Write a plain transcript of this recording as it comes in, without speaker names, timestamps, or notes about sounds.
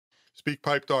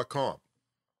SpeakPipe.com.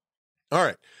 All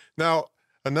right. Now,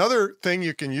 another thing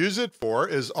you can use it for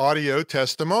is audio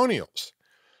testimonials.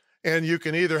 And you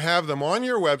can either have them on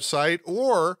your website,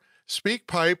 or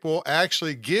SpeakPipe will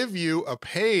actually give you a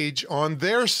page on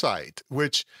their site,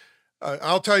 which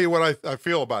I'll tell you what I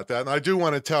feel about that. And I do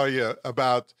want to tell you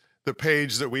about the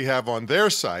page that we have on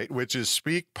their site, which is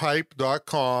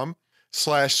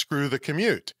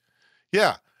speakpipe.com/screwthecommute.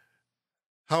 Yeah.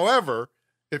 However,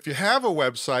 if you have a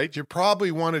website, you probably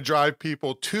want to drive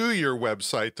people to your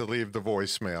website to leave the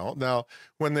voicemail. Now,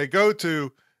 when they go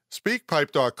to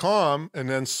speakpipe.com and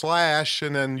then /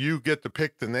 and then you get to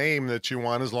pick the name that you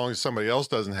want, as long as somebody else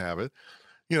doesn't have it,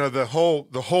 you know, the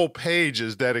whole page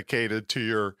is dedicated to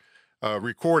your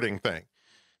recording thing.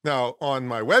 Now, on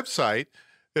my website,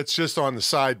 it's just on the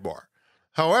sidebar.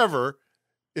 However,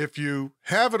 if you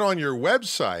have it on your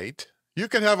website, you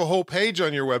can have a whole page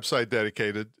on your website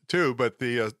dedicated too, but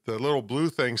the little blue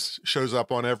thing shows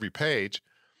up on every page.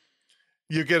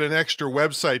 You get an extra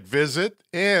website visit,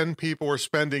 and people are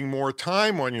spending more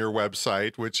time on your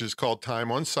website, which is called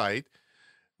time on site,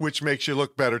 which makes you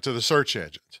look better to the search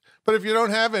engines. But if you don't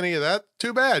have any of that,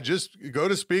 too bad. Just go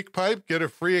to SpeakPipe, get a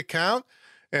free account,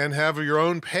 and have your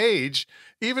own page.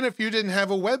 Even if you didn't have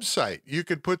a website, you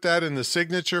could put that in the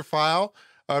signature file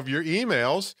of your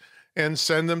emails and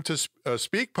send them to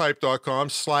speakpipe.com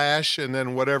 / and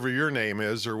then whatever your name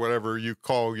is, or whatever you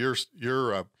call your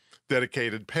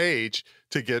dedicated page,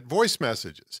 to get voice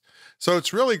messages. So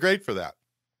it's really great for that.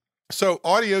 So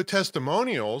audio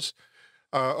testimonials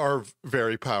are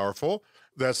very powerful.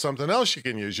 That's something else you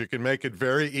can use. You can make it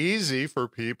very easy for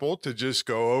people to just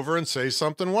go over and say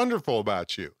something wonderful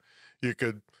about you. You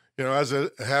could, you know,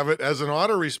 have it as an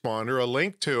autoresponder, a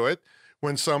link to it.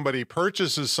 When somebody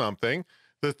purchases something,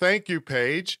 the thank you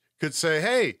page could say,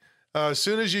 hey, as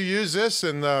soon as you use this,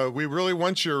 and we really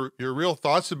want your real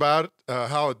thoughts about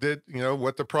how it did, you know,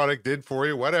 what the product did for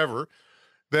you, whatever.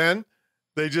 Then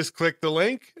they just click the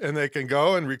link and they can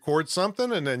go and record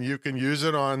something, and then you can use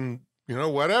it on, you know,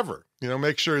 whatever. You know,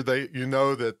 make sure that you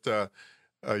know that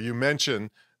you mention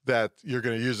that you're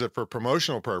going to use it for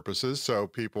promotional purposes, so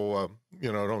people,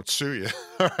 you know, don't sue you.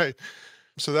 All right.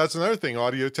 So that's another thing,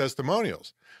 audio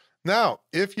testimonials. Now,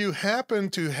 if you happen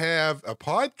to have a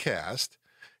podcast,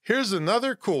 here's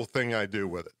another cool thing I do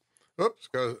with it. Oops,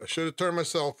 I should have turned my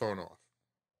cell phone off.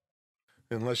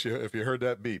 If you heard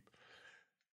that beep.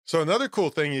 So another cool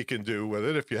thing you can do with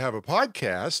it, if you have a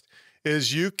podcast,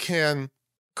 is you can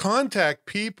contact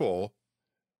people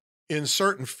in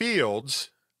certain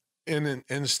fields, and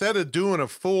instead of doing a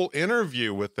full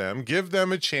interview with them, give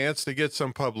them a chance to get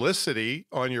some publicity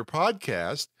on your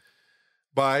podcast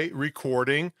by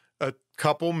recording a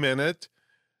couple minute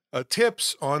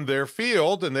tips on their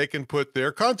field, and they can put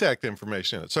their contact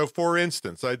information in it. So for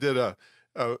instance, I did an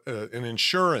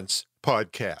insurance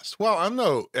podcast. Well, I'm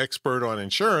no expert on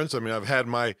insurance. I mean, I've had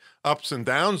my ups and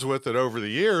downs with it over the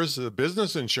years, the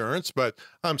business insurance, but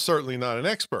I'm certainly not an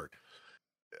expert.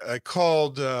 I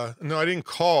called, no, I didn't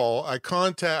call. I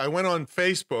went on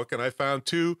Facebook and I found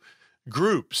 2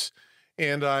 groups,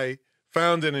 and I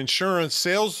found an insurance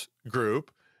sales group,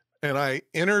 and I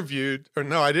interviewed, or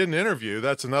no, I didn't interview.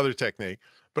 That's another technique,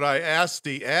 but I asked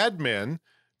the admin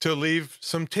to leave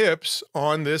some tips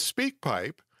on this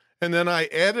SpeakPipe, and then I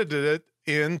edited it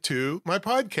into my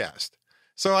podcast.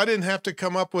 So I didn't have to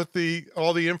come up with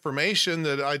all the information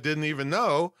that I didn't even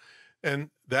know.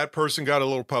 And that person got a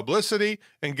little publicity,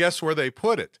 and guess where they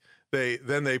put it?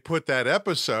 Then they put that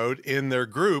episode in their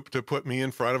group to put me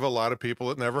in front of a lot of people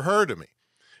that never heard of me.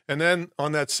 And then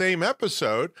on that same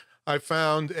episode, I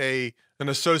found an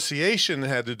association that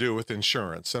had to do with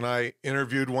insurance, and I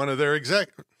interviewed one of their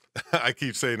I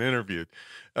keep saying interviewed.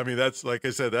 I mean, that's, like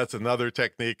I said, that's another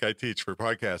technique I teach for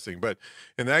podcasting. But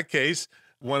in that case,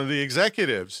 one of the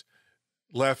executives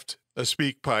left a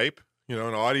SpeakPipe, you know,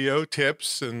 an audio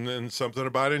tips and something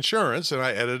about insurance, and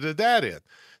I edited that in.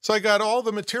 So I got all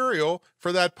the material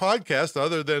for that podcast,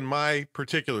 other than my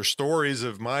particular stories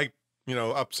of my, you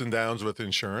know, ups and downs with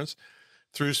insurance,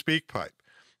 through SpeakPipe.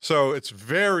 So it's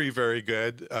very, very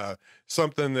good.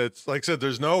 Something that's, like I said,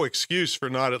 there's no excuse for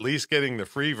not at least getting the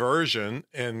free version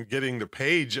and getting the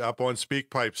page up on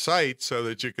SpeakPipe's site so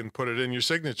that you can put it in your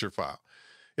signature file.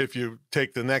 If you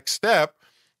take the next step,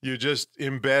 you just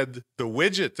embed the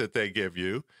widget that they give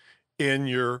you in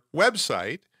your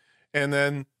website, and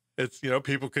then it's, you know,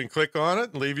 people can click on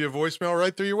it and leave you a voicemail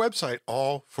right through your website,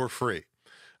 all for free.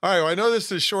 All right, well, I know this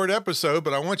is a short episode,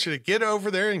 but I want you to get over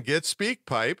there and get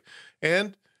SpeakPipe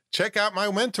and check out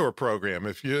my mentor program.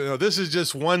 If you know, this is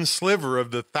just one sliver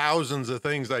of the thousands of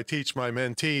things I teach my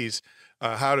mentees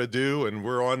how to do, and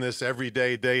we're on this every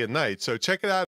day, day and night. So check it out.